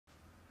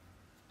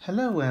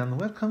Hello and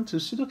welcome to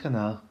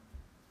Sudoku.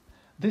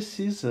 This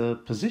is a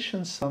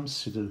position sum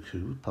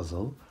Sudoku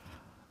puzzle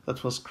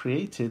that was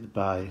created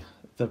by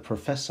the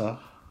professor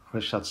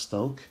Richard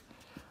Stolk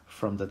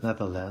from the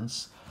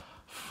Netherlands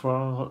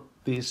for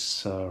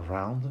this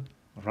round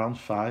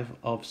 5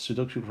 of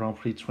Sudoku Grand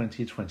Prix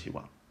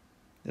 2021.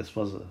 This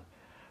was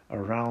a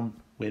round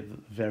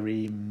with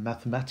very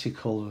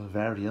mathematical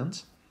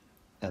variant,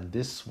 and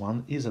this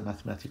one is a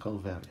mathematical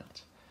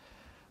variant.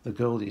 The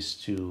goal is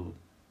to,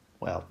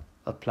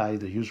 apply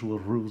the usual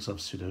rules of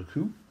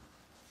Sudoku.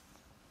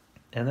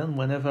 And then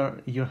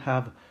whenever you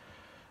have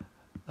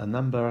a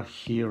number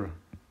here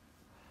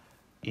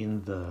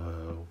in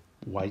the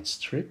white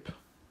strip,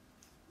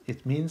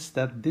 it means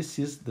that this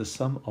is the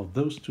sum of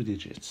those two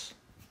digits.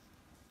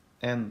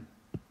 And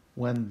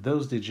when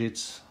those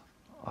digits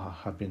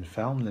have been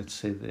found, let's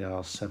say they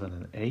are 7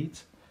 and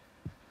 8,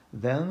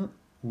 then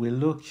we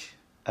look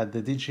at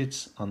the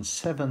digits on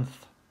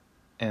 7th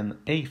and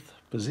 8th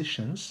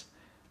positions,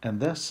 and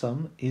their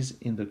sum is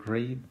in the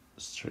gray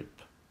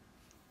strip,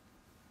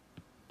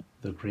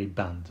 the gray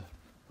band.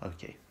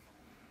 Okay.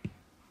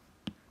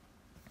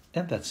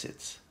 And that's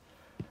it.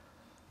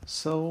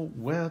 So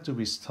where do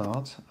we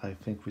start? I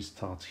think we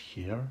start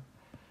here.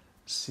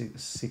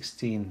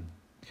 16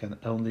 can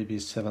only be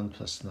 7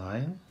 plus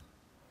 9.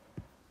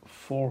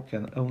 4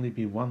 can only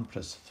be 1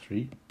 plus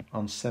 3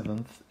 on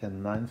 7th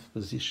and 9th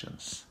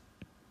positions.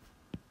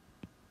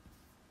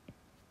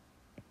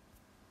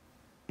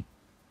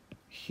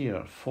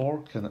 Here,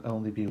 4 can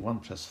only be 1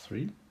 plus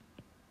 3.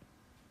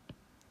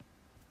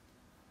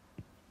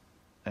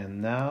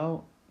 And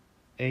now,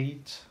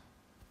 8,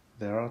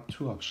 there are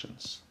two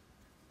options.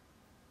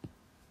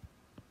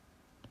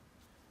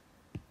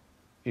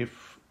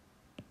 If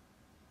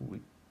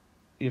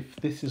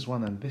this is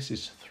 1 and this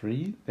is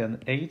 3,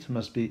 then 8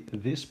 must be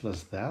this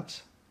plus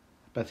that.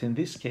 But in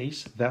this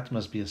case, that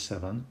must be a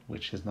 7,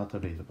 which is not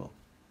available.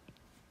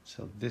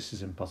 So this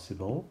is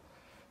impossible.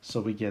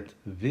 So we get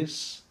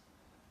this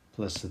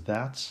plus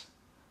that,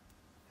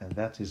 and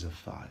that is a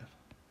 5.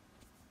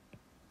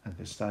 And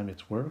this time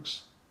it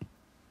works,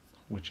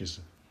 which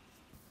is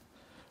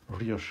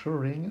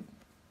reassuring.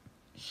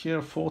 Here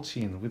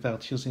 14,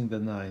 without using the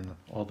 9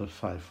 or the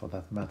 5 for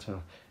that matter,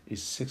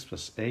 is 6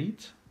 plus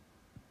 8.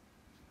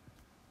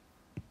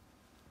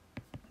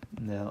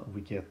 Now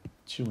we get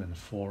 2 and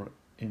 4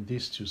 in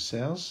these two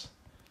cells.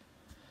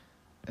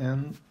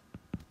 And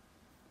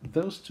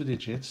those two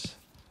digits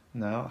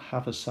now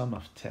have a sum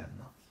of 10.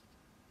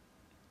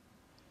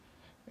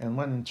 And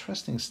one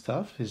interesting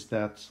stuff is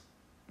that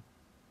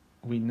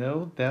we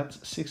know that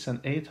 6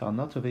 and 8 are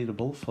not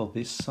available for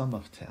this sum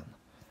of 10.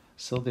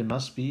 So they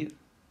must be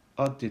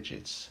odd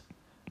digits.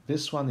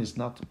 This one is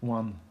not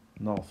 1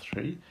 nor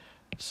 3.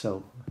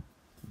 So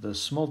the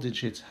small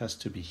digit has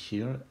to be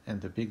here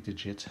and the big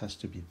digit has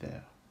to be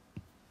there.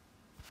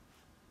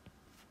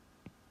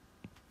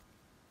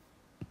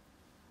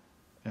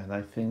 And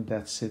I think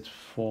that's it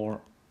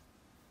for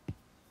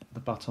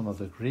the bottom of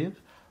the grid.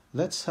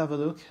 Let's have a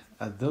look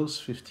at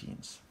those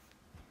 15s.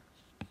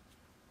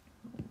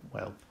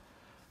 Well,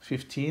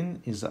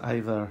 15 is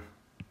either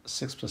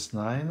 6 plus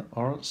 9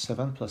 or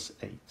 7 plus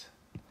 8.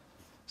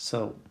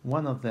 So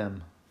one of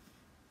them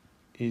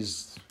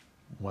is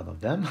one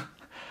of them.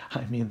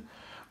 I mean,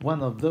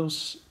 one of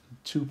those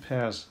two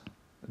pairs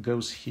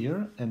goes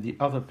here and the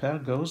other pair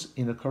goes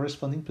in the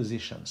corresponding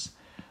positions.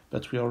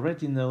 But we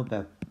already know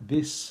that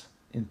this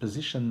in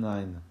position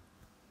 9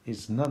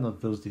 is none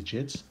of those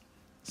digits.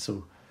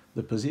 So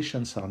the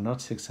positions are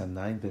not 6 and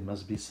 9, they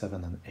must be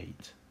 7 and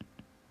 8.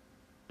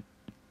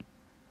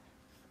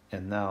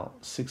 And now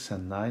 6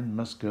 and 9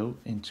 must go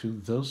into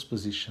those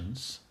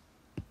positions.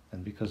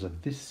 And because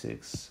of this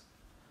 6,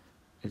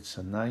 it's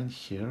a 9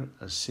 here,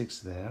 a 6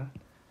 there,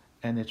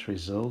 and it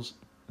resolves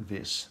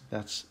this.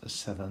 That's a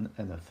 7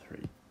 and a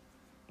 3.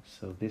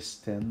 So this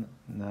 10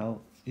 now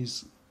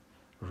is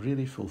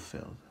really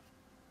fulfilled.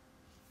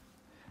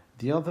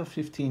 The other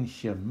 15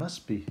 here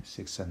must be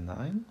 6 and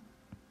 9.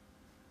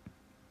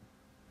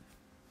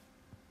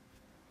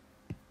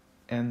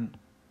 And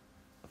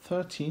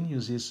 13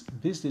 uses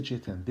this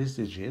digit and this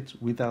digit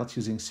without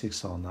using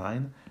 6 or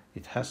 9.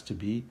 It has to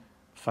be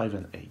 5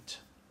 and 8.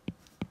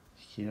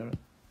 Here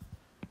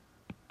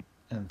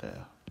and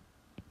there.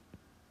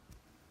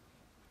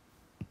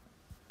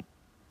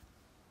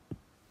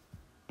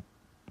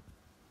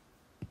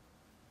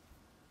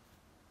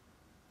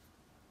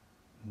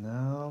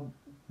 Now,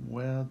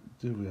 where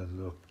do we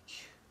look?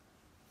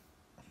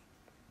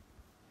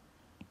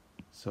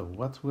 So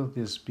what will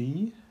this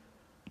be?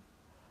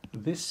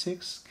 This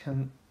 6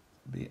 can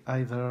be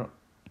either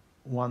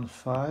 1,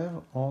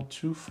 5 or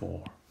 2,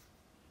 4.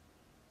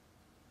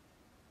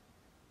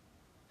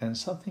 And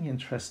something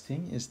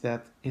interesting is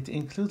that it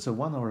includes a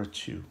 1 or a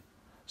 2.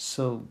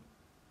 So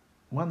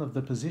one of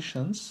the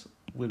positions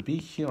will be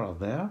here or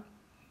there.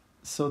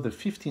 So the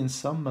 15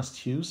 sum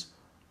must use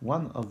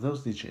one of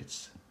those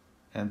digits.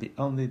 And the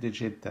only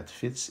digit that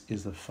fits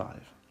is the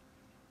 5.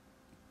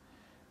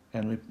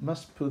 And we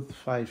must put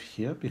 5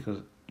 here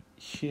because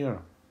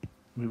here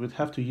we would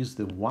have to use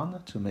the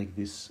 1 to make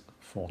this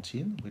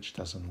 14, which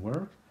doesn't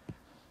work.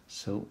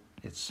 So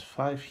it's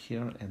 5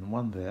 here and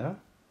 1 there.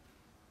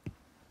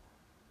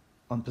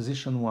 On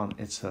position 1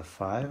 it's a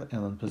 5,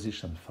 and on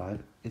position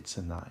 5 it's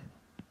a 9.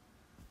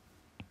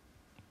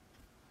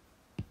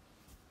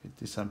 It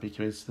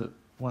disambiguates the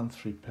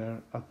 1-3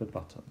 pair at the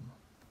bottom.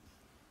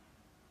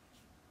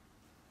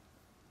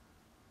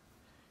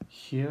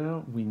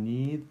 Here we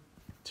need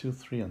 2,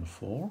 3, and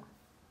 4.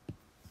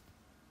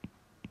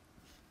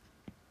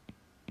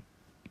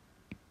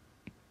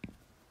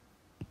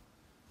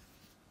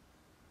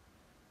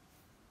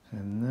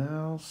 And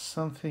now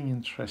something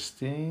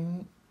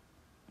interesting.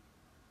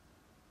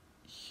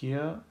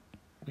 Here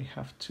we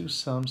have two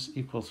sums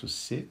equal to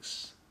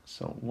 6.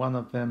 So one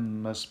of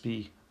them must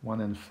be 1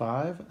 and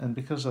 5. And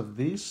because of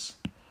this,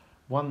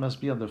 one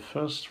must be on the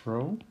first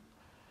row.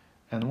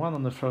 And one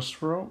on the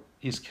first row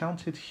is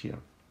counted here.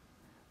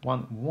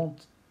 One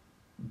won't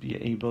be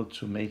able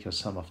to make a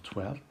sum of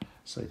 12.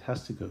 So it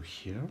has to go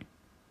here.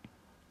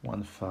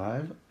 1,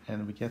 5.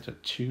 And we get a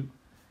 2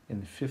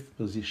 in the 5th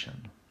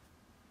position.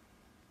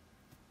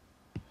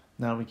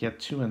 Now we get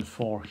 2 and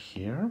 4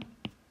 here.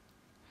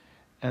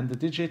 And the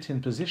digit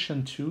in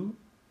position 2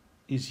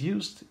 is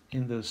used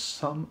in the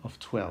sum of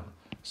 12.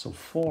 So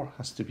 4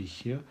 has to be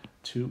here,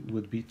 2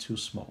 would be too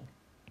small.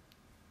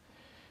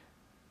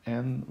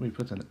 And we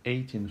put an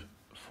 8 in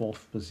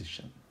 4th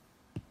position.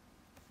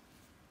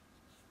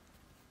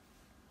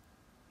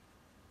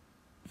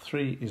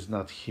 3 is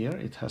not here,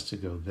 it has to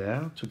go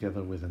there,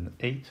 together with an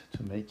 8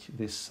 to make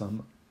this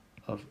sum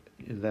of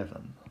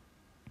 11.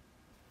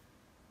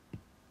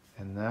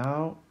 And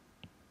now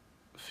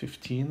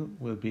 15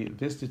 will be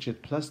this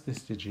digit plus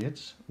this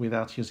digit.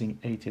 Without using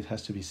 8, it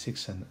has to be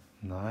 6 and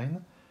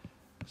 9.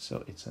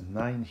 So it's a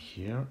 9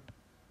 here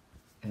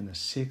and a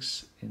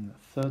 6 in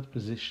 3rd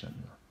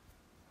position.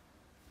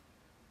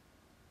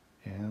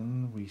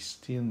 And we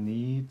still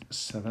need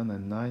 7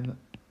 and 9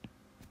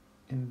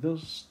 in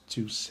those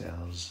two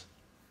cells.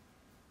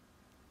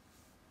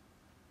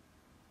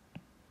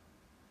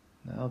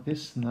 Now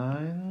this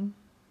 9,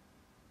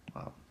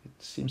 well, it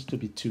seems to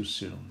be too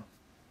soon.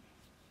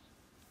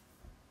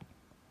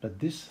 But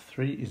this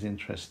 3 is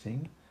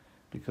interesting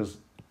because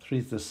 3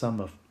 is the sum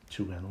of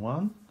 2 and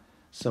 1.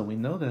 So we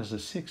know there's a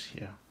 6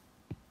 here.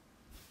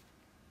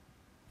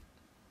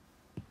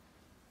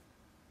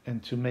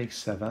 And to make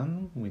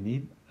 7, we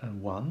need a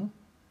 1.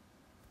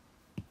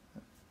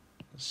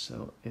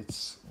 So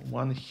it's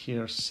 1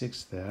 here,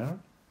 6 there,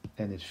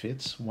 and it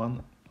fits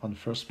 1 on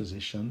 1st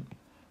position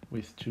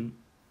with 2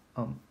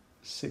 on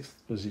 6th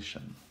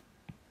position.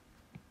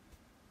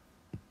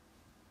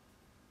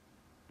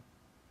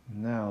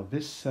 Now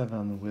this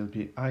 7 will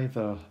be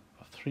either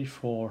 3,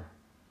 4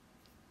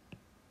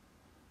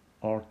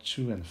 or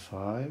 2 and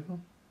 5.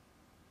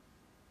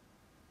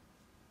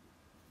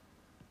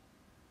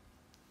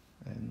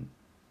 And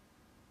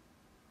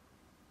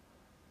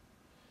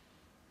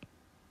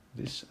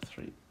this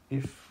 3.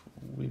 If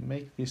we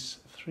make this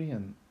 3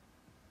 and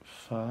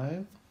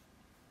 5,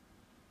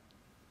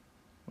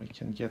 we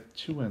can get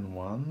 2 and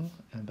 1,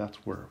 and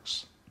that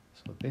works.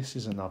 So this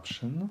is an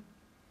option.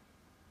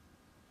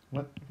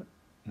 What?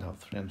 No,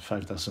 3 and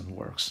 5 doesn't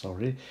work,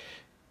 sorry.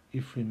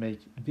 If we make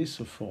this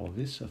a 4,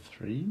 this a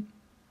 3,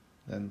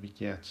 then we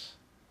get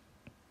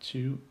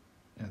 2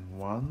 and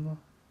 1,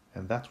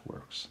 and that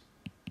works.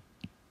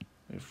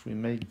 If we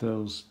make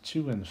those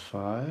 2 and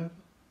 5,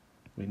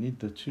 we need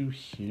the 2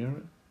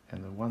 here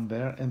and the 1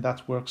 there, and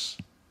that works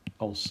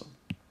also.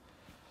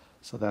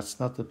 So that's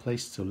not the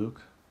place to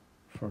look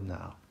for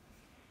now.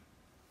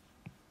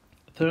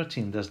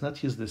 13 does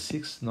not use the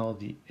 6 nor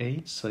the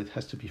 8, so it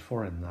has to be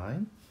 4 and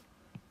 9.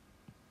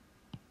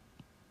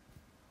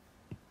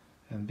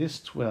 And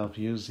this 12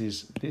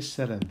 uses this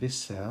cell and this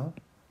cell.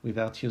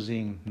 Without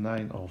using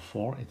 9 or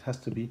 4, it has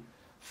to be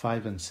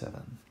 5 and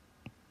 7.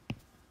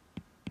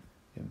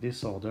 In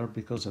this order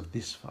because of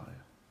this 5.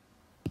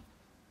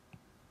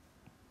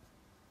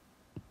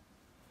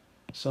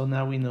 So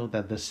now we know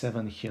that the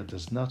 7 here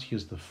does not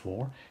use the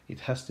 4. It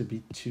has to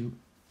be 2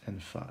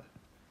 and 5.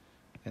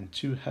 And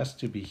 2 has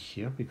to be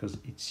here because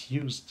it's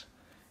used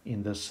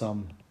in the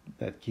sum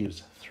that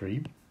gives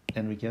 3.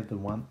 And we get the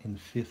 1 in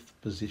 5th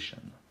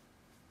position.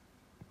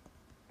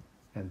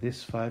 And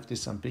this 5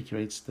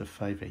 disambiguates the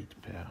 5-8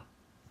 pair.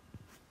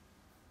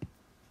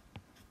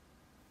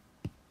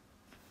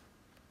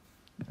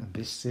 And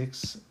this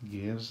 6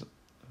 gives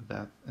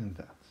that and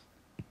that.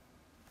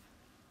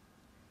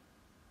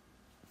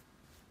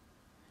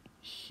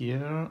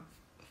 Here,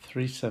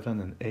 3, 7,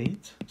 and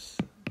 8.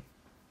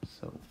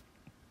 So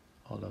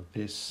all of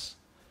this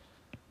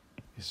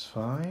is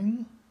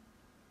fine.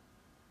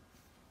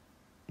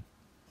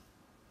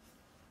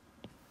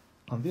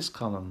 On this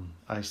column,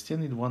 I still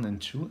need 1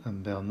 and 2,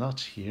 and they're not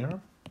here.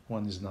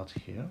 1 is not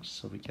here,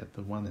 so we get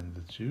the 1 and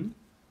the 2.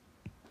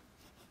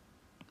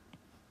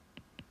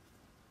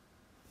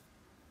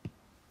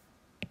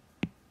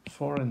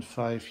 Four and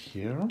 5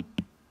 here.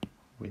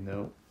 We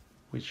know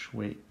which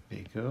way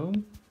they go.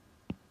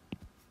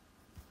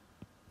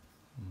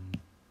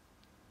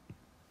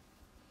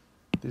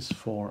 This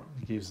 4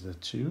 gives the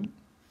 2.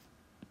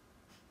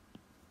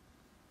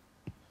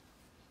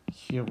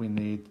 Here we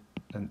need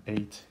an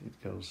 8,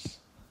 it goes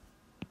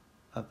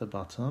at the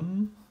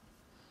bottom,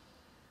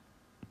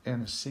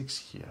 and a 6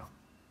 here.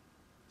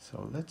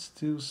 So let's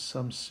do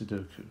some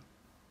Sudoku.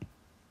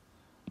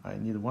 I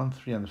need 1,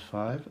 3, and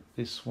 5.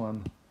 This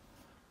one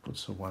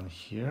puts a 1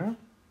 here.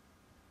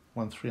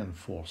 1, 3, and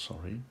 4,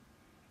 sorry.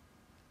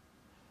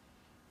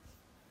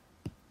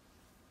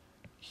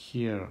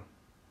 Here,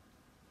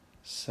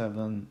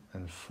 7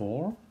 and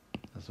 4.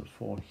 There's a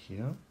 4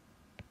 here.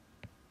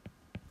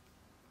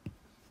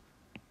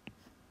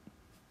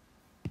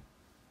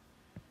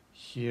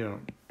 Here,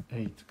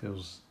 8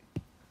 goes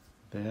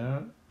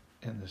there,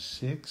 and a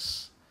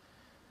 6.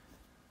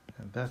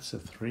 And that's a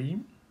 3.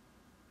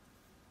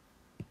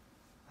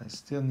 I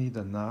still need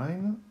a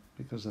 9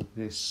 because of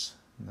this.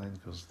 9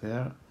 goes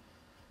there.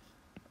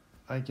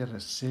 I get a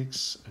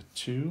 6, a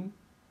 2,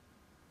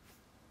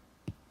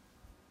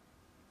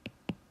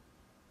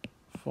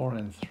 4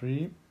 and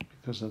 3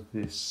 because of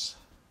this.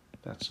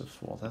 That's a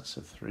 4, that's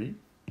a 3.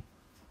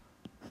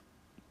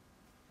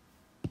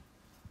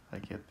 I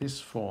get this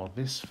 4,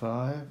 this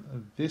 5,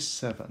 this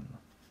 7.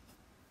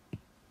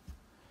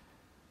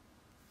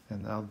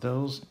 And now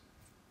those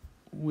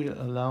will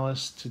allow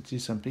us to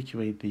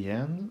disambiguate the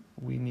end.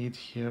 We need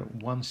here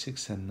 1,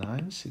 6, and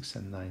 9. 6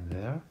 and 9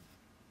 there.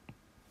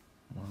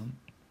 1.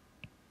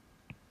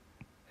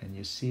 And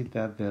you see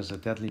that there's a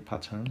deadly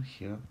pattern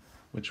here,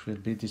 which will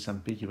be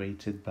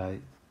disambiguated by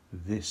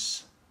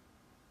this,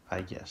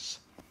 I guess.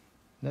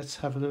 Let's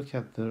have a look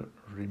at the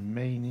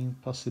remaining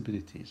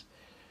possibilities.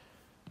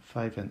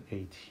 5 and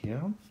 8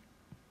 here.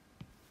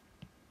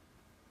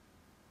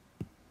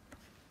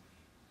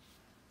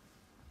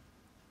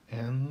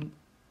 And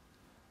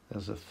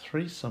there's a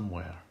 3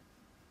 somewhere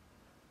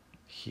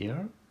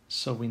here.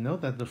 So we know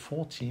that the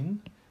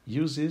 14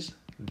 uses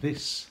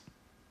this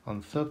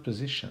on 3rd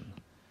position.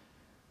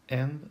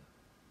 And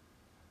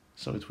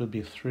so it will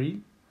be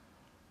 3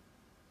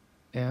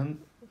 and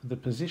the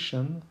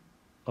position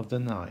of the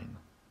 9,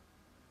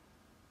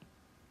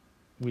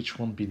 which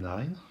won't be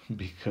 9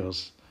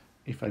 because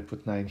if I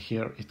put 9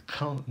 here,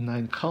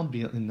 9 can't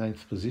be in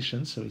 9th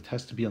position, so it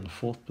has to be on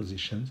 4th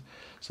position.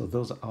 So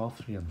those are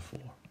 3 and 4.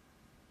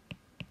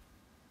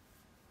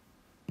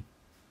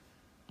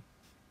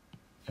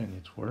 And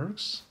it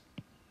works.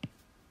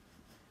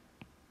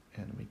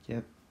 And we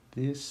get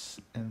this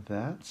and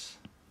that.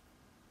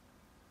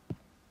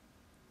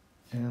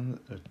 And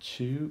a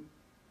 2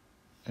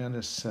 and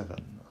a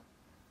 7.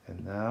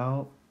 And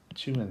now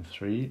 2 and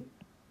 3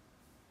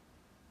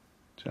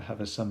 to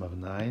have a sum of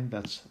 9.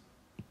 That's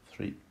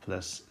 3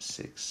 plus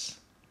 6.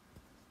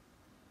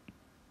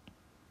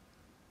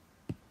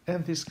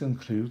 And this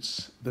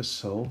concludes the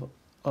solve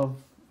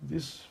of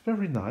this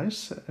very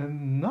nice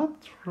and not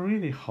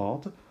really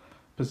hard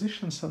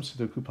position sum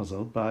Sudoku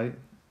puzzle by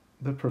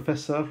the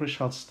Professor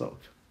Richard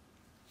Stolk.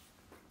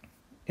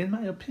 In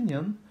my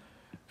opinion,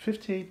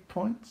 58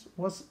 points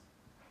was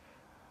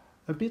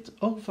a bit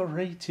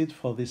overrated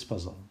for this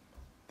puzzle.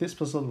 This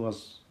puzzle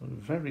was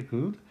very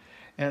good,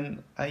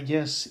 and I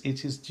guess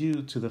it is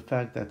due to the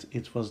fact that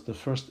it was the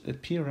first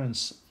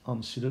appearance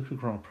on Sudoku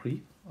Grand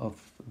Prix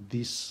of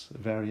this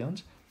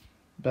variant,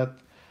 but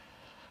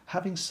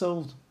having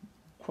solved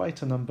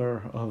quite a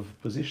number of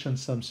position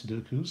sum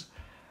Sudokus,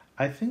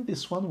 I think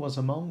this one was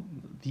among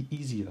the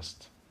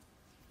easiest.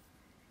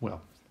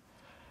 Well,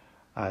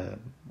 I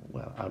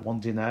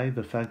won't deny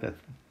the fact that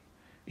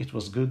it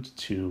was good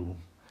to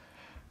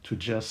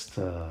just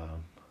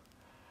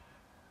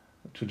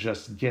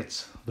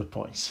get the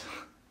points.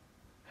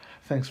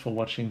 Thanks for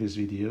watching this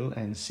video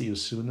and see you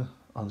soon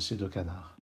on Sudoku.